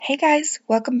Hey guys,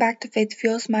 welcome back to Faith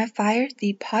Fuels My Fire,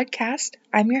 the podcast.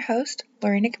 I'm your host,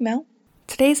 Lorena Camille.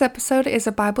 Today's episode is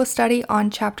a Bible study on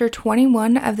chapter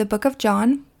 21 of the book of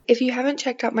John. If you haven't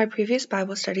checked out my previous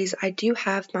Bible studies, I do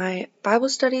have my Bible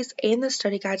studies and the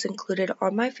study guides included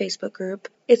on my Facebook group.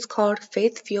 It's called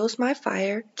Faith Fuels My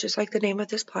Fire, just like the name of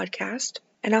this podcast.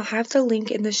 And I'll have the link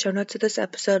in the show notes of this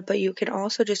episode, but you can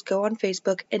also just go on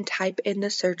Facebook and type in the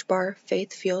search bar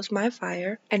Faith Fuels My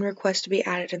Fire and request to be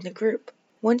added in the group.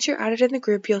 Once you're added in the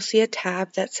group, you'll see a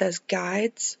tab that says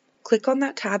Guides. Click on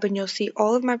that tab and you'll see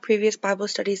all of my previous Bible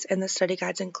studies and the study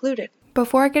guides included.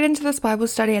 Before I get into this Bible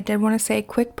study, I did want to say a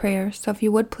quick prayer, so if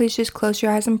you would please just close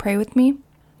your eyes and pray with me.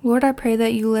 Lord, I pray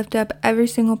that you lift up every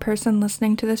single person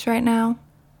listening to this right now.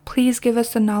 Please give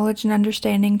us the knowledge and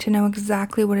understanding to know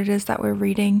exactly what it is that we're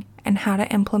reading and how to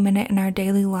implement it in our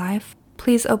daily life.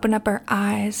 Please open up our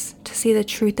eyes to see the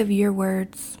truth of your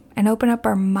words and open up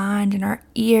our mind and our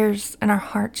ears and our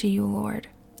heart to you, Lord.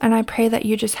 And I pray that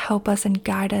you just help us and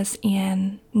guide us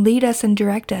and lead us and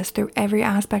direct us through every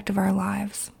aspect of our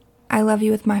lives. I love you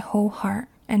with my whole heart.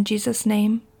 In Jesus'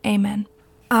 name, amen.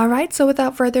 All right, so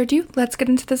without further ado, let's get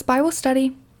into this Bible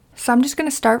study. So I'm just going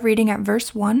to start reading at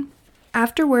verse 1.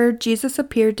 Afterward, Jesus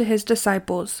appeared to his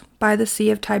disciples by the Sea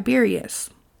of Tiberias.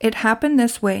 It happened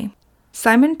this way.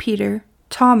 Simon Peter,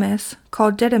 Thomas,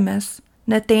 called Didymus,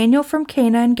 Nathanael from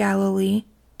Cana in Galilee,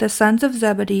 the sons of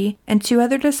Zebedee, and 2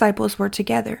 other disciples were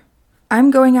together. I'm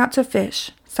going out to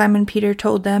fish, Simon Peter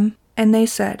told them, and they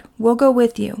said, We'll go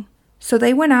with you. So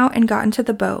they went out and got into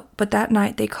the boat, but that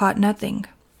night they caught nothing.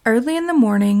 Early in the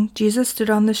morning, Jesus stood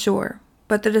on the shore,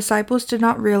 but the disciples did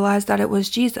not realize that it was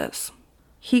Jesus.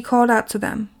 He called out to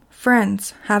them,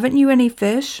 Friends, haven't you any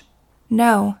fish?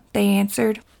 No, they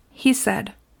answered. He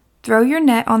said, Throw your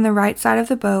net on the right side of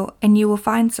the boat, and you will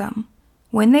find some.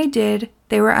 When they did,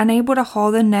 they were unable to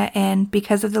haul the net in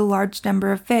because of the large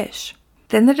number of fish.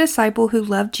 Then the disciple who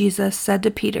loved Jesus said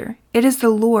to Peter, It is the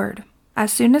Lord.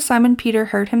 As soon as Simon Peter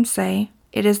heard him say,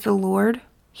 It is the Lord,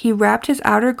 he wrapped his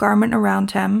outer garment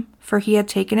around him, for he had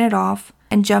taken it off,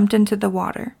 and jumped into the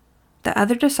water. The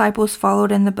other disciples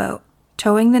followed in the boat,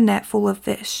 towing the net full of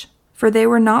fish, for they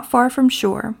were not far from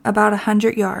shore, about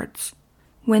 100 yards.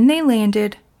 When they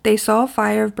landed, they saw a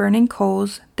fire of burning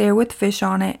coals there with fish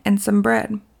on it and some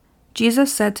bread.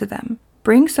 Jesus said to them,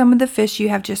 Bring some of the fish you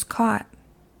have just caught.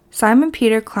 Simon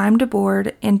Peter climbed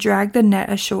aboard and dragged the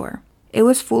net ashore. It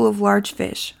was full of large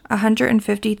fish,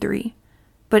 153.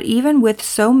 But even with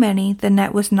so many, the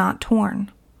net was not torn.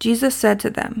 Jesus said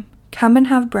to them, Come and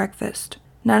have breakfast.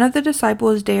 None of the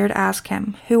disciples dared ask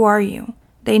him, Who are you?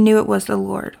 They knew it was the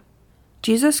Lord.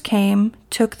 Jesus came,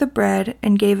 took the bread,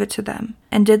 and gave it to them,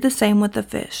 and did the same with the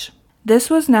fish.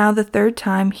 This was now the 3rd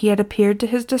time he had appeared to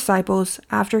his disciples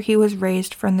after he was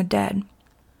raised from the dead.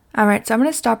 Alright, so I'm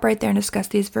going to stop right there and discuss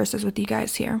these verses with you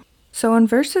guys here. So in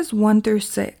verses 1 through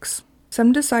 6,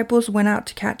 some disciples went out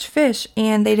to catch fish,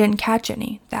 and they didn't catch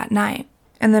any that night.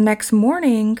 And the next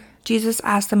morning, Jesus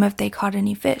asked them if they caught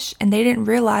any fish, and they didn't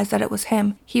realize that it was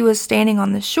him. He was standing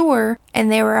on the shore,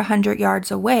 and they were 100 yards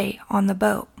away on the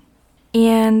boat.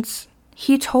 And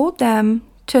he told them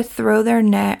to throw their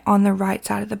net on the right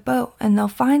side of the boat, and they'll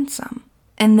find some.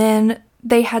 And then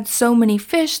they had so many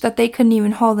fish that they couldn't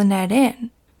even haul the net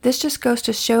in. This just goes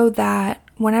to show that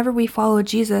whenever we follow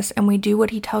Jesus and we do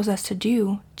what he tells us to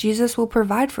do, Jesus will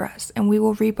provide for us, and we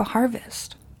will reap a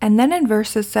harvest. And then in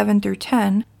verses 7 through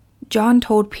 10, John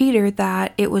told Peter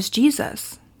that it was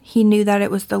Jesus. He knew that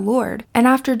it was the Lord. And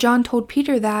after John told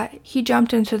Peter that, he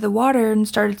jumped into the water and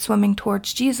started swimming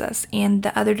towards Jesus, and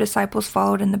the other disciples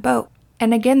followed in the boat.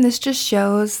 And again, this just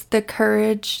shows the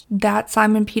courage that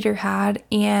Simon Peter had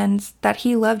and that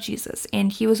he loved Jesus, and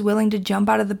he was willing to jump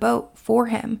out of the boat for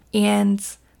him. And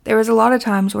there was a lot of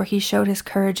times where he showed his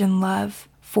courage and love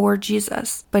for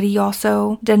Jesus, but he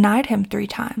also denied him 3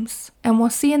 times. And we'll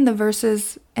see in the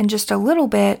verses in just a little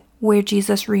bit where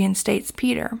Jesus reinstates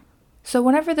Peter. So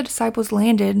whenever the disciples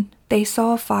landed, they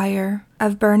saw a fire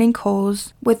of burning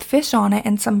coals with fish on it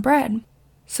and some bread.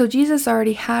 So Jesus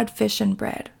already had fish and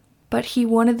bread, but he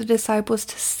wanted the disciples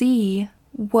to see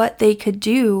what they could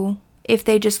do if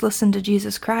they just listened to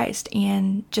Jesus Christ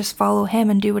and just follow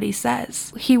him and do what he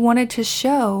says. He wanted to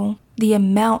show the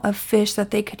amount of fish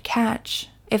that they could catch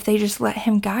if they just let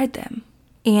him guide them.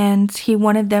 And he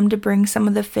wanted them to bring some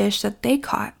of the fish that they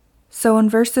caught. So in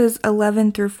verses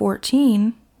 11 through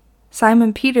 14,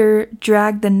 Simon Peter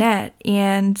dragged the net,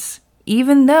 and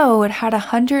even though it had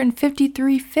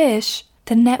 153 fish,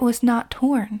 the net was not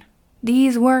torn.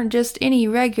 These weren't just any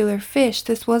regular fish.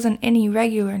 This wasn't any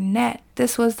regular net.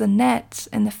 This was the nets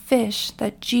and the fish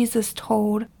that Jesus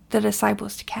told the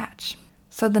disciples to catch.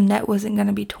 So the net wasn't going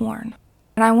to be torn.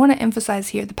 And I want to emphasize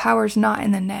here, the power is not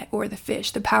in the net or the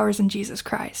fish. The power is in Jesus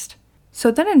Christ. So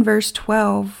then in verse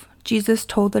 12, Jesus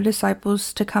told the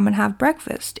disciples to come and have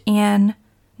breakfast. And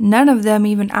none of them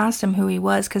even asked him who he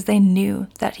was because they knew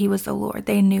that he was the Lord.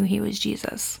 They knew he was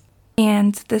Jesus.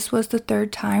 And this was the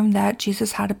third time that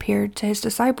Jesus had appeared to his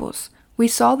disciples. We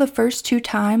saw the first 2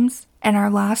 times in our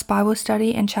last Bible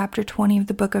study in chapter 20 of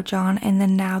the book of John, and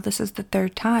then now this is the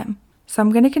third time. So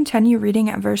I'm going to continue reading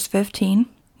at verse 15.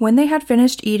 When they had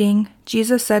finished eating,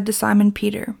 Jesus said to Simon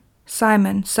Peter,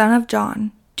 "Simon, son of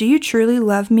John, do you truly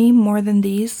love me more than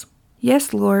these?"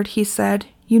 "Yes, Lord," he said,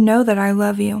 "you know that I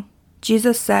love you."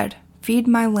 Jesus said, "Feed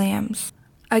my lambs."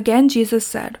 Again Jesus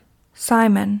said,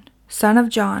 "Simon, son of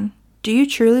John, do you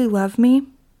truly love me?"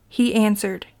 He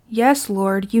answered, "Yes,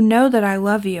 Lord, you know that I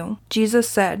love you." Jesus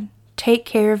said, "Take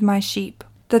care of my sheep."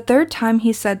 The third time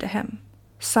he said to him,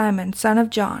 "Simon, son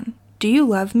of John, do you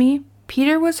love me?"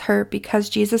 Peter was hurt because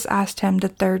Jesus asked him the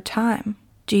third time,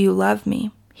 "Do you love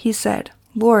me?" He said,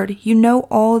 "Lord, you know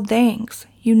all things.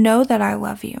 You know that I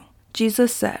love you."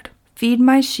 Jesus said, "Feed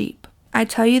my sheep. I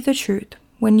tell you the truth.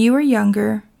 When you were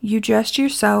younger, you dressed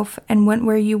yourself and went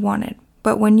where you wanted.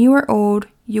 But when you are old,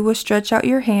 you will stretch out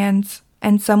your hands,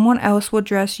 and someone else will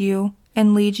dress you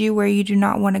and lead you where you do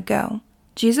not want to go."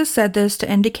 Jesus said this to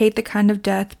indicate the kind of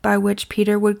death by which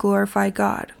Peter would glorify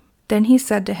God. Then he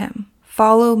said to him,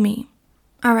 "Follow me."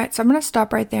 Alright, so I'm going to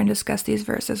stop right there and discuss these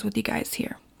verses with you guys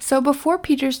here. So before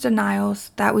Peter's denials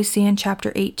that we see in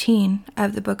chapter 18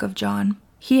 of the book of John,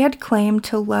 he had claimed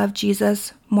to love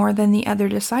Jesus more than the other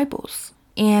disciples.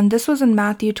 And this was in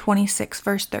Matthew 26,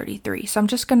 verse 33. So I'm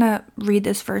just going to read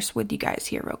this verse with you guys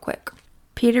here real quick.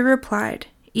 Peter replied,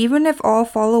 "Even if all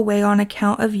fall away on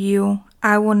account of you,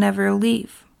 I will never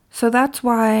leave." So that's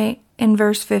why in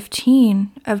verse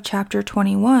 15 of chapter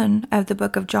 21 of the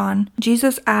book of John,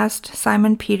 Jesus asked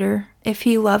Simon Peter if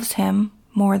he loves him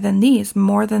more than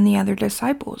the other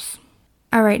disciples.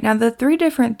 All right, now the 3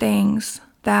 different things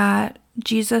that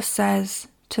Jesus says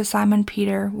to Simon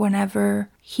Peter whenever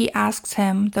he asks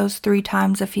him those 3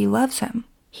 times if he loves him.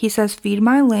 He says, "Feed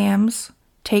my lambs,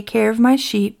 take care of my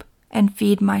sheep, and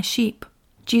feed my sheep."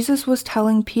 Jesus was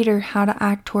telling Peter how to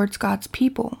act towards God's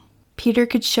people. Peter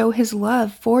could show his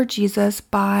love for Jesus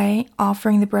by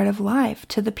offering the bread of life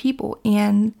to the people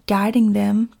and guiding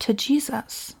them to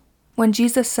Jesus. When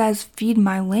Jesus says, "Feed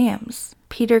my lambs,"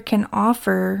 Peter can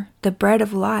offer the bread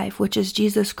of life, which is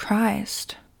Jesus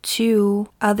Christ, to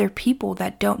other people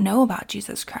that don't know about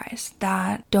Jesus Christ,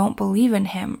 that don't believe in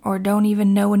him or don't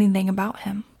even know anything about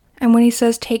him. And when he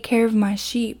says, "Take care of my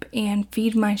sheep and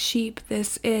feed my sheep,"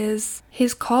 this is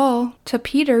his call to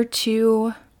Peter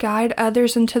to guide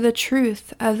others into the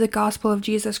truth of the gospel of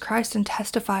Jesus Christ and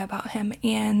testify about him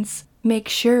and make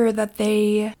sure that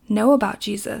they know about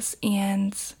Jesus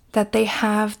and that they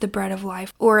have the bread of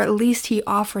life, or at least he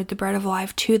offered the bread of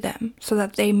life to them so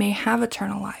that they may have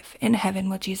eternal life in heaven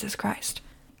with Jesus Christ.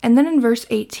 And then in verse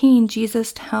 18,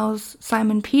 Jesus tells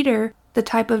Simon Peter the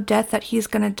type of death that he's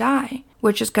going to die,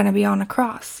 which is going to be on a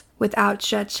cross with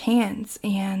outstretched hands,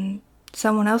 and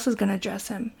someone else is going to dress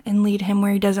him and lead him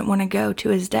where he doesn't want to go, to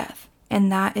his death.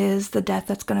 And that is the death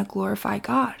that's going to glorify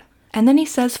God. And then he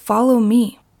says, "Follow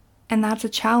me." And that's a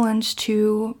challenge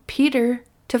to Peter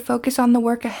to focus on the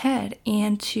work ahead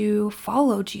and to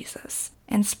follow Jesus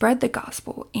and spread the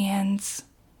gospel and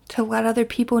to let other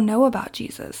people know about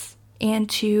Jesus and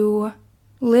to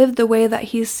live the way that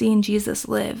he's seen Jesus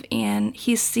live. And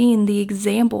he's seen the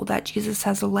example that Jesus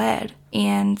has led.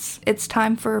 And it's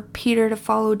time for Peter to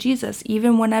follow Jesus.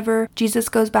 Even whenever Jesus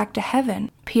goes back to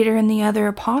heaven, Peter and the other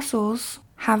apostles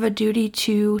have a duty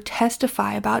to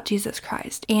testify about Jesus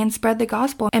Christ and spread the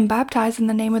gospel and baptize in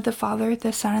the name of the Father,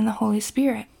 the Son, and the Holy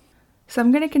Spirit. So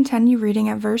I'm going to continue reading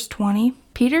at verse 20.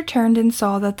 Peter turned and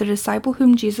saw that the disciple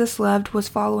whom Jesus loved was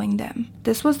following them.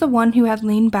 This was the one who had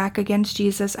leaned back against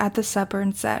Jesus at the supper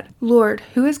and said, "Lord,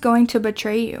 who is going to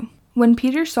betray you?" When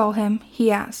Peter saw him,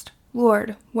 he asked,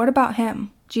 "Lord, what about him?"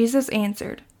 Jesus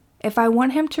answered, "If I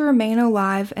want him to remain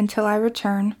alive until I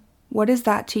return, what is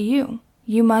that to you?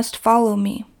 You must follow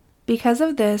me." Because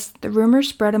of this, the rumor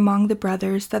spread among the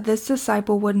brothers that this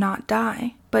disciple would not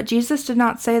die. But Jesus did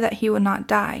not say that he would not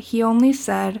die. He only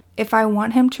said, "If I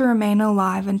want him to remain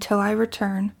alive until I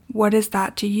return, what is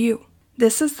that to you?"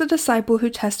 This is the disciple who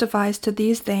testifies to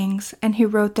these things and who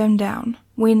wrote them down.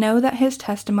 We know that his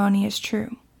testimony is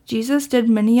true. Jesus did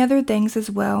many other things as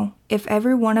well. If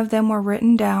every one of them were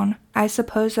written down, I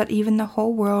suppose that even the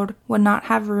whole world would not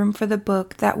have room for the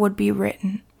book that would be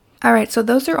written. Alright, so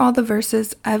those are all the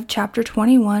verses of chapter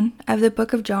 21 of the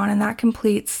book of John, and that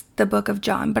completes the book of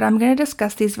John. But I'm going to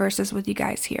discuss these verses with you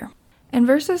guys here. In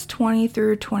verses 20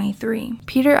 through 23,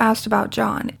 Peter asked about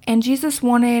John, and Jesus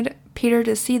wanted Peter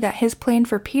to see that his plan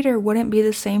for Peter wouldn't be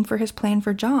the same for his plan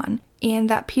for John, and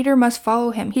that Peter must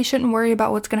follow him. He shouldn't worry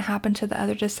about what's going to happen to the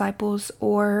other disciples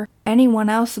or anyone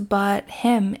else but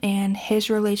him and his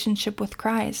relationship with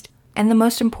Christ. And the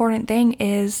most important thing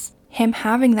is him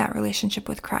having that relationship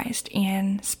with Christ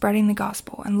and spreading the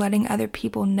gospel and letting other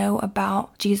people know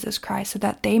about Jesus Christ so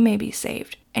that they may be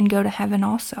saved and go to heaven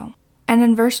also. And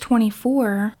in verse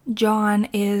 24, John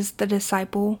is the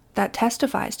disciple that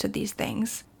testifies to these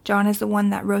things. John is the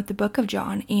one that wrote the book of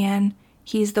John, and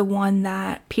he's the one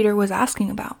that Peter was asking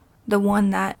about. The one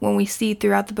that, when we see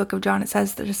throughout the book of John, it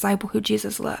says the disciple who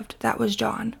Jesus loved. That was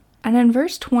John. And in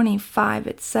verse 25,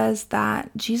 it says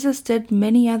that Jesus did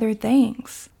many other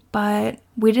things, but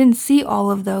we didn't see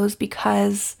all of those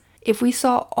because if we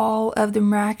saw all of the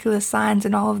miraculous signs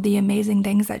and all of the amazing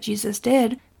things that Jesus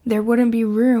did, there wouldn't be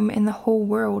room in the whole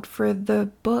world for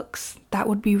the books that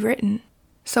would be written.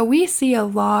 So we see a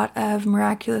lot of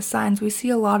miraculous signs. We see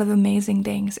a lot of amazing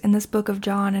things in this book of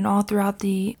John and all throughout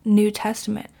the New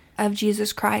Testament of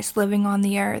Jesus Christ living on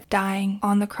the earth, dying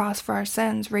on the cross for our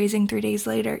sins, raising 3 days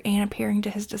later, and appearing to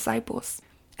his disciples.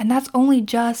 And that's only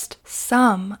just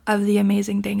some of the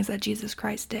amazing things that Jesus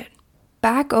Christ did.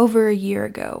 Back over a year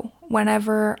ago,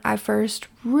 whenever I first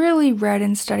really read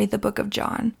and studied the book of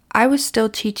John, I was still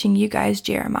teaching you guys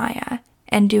Jeremiah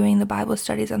and doing the Bible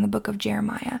studies on the book of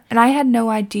Jeremiah. And I had no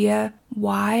idea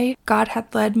why God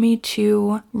had led me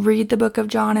to read the book of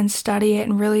John and study it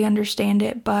and really understand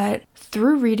it. But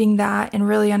through reading that and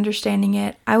really understanding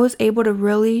it, I was able to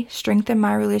really strengthen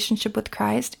my relationship with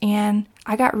Christ, and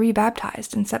I got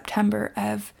rebaptized in September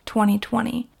of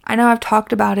 2020. I know I've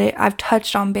talked about it, I've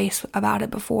touched on base about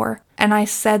it before, and I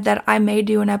said that I may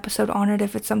do an episode on it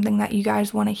if it's something that you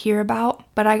guys want to hear about,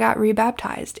 but I got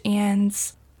rebaptized. And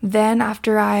then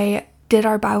after I did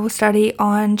our Bible study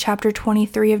on chapter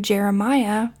 23 of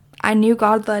Jeremiah, I knew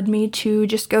God led me to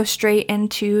just go straight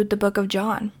into the book of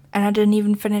John. And I didn't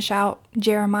even finish out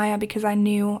Jeremiah because I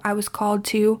knew I was called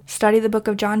to study the book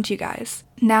of John to you guys.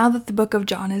 Now that the book of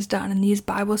John is done and these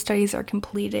Bible studies are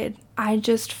completed, I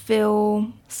just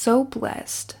feel so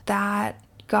blessed that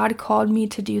God called me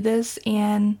to do this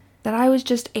and that I was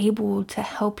just able to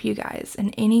help you guys in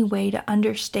any way to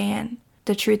understand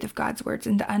the truth of God's words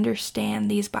and to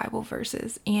understand these Bible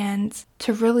verses and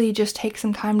to really just take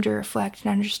some time to reflect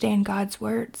and understand God's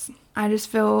words. I just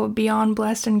feel beyond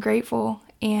blessed and grateful,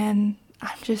 and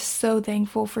I'm just so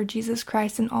thankful for Jesus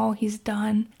Christ and all he's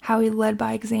done, how he led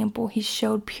by example, he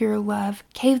showed pure love,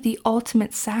 gave the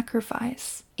ultimate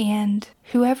sacrifice, and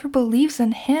whoever believes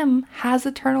in him has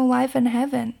eternal life in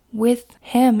heaven with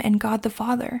him and God the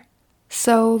Father.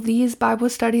 So these Bible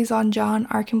studies on John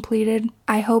are completed.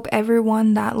 I hope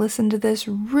everyone that listened to this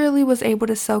really was able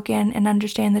to soak in and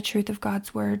understand the truth of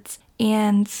God's words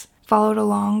and followed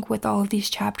along with all of these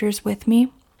chapters with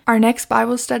me. Our next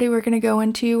Bible study we're going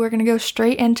to go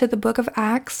straight into the book of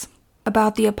Acts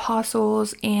about the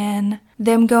apostles and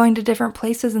them going to different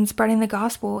places and spreading the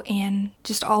gospel and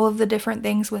just all of the different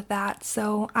things with that.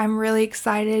 So I'm really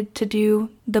excited to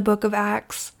do the book of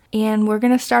Acts, and we're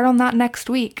going to start on that next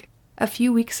week. A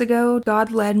few weeks ago,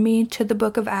 God led me to the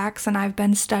book of Acts, and I've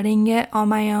been studying it on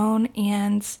my own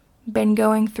and been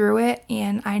going through it,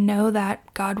 and I know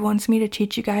that God wants me to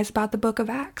teach you guys about the book of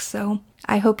Acts. So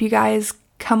I hope you guys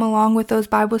come along with those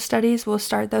Bible studies. We'll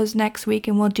start those next week,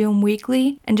 and we'll do them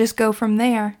weekly and just go from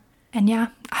there. And yeah,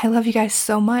 I love you guys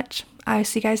so much. I'll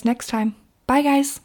see you guys next time. Bye, guys.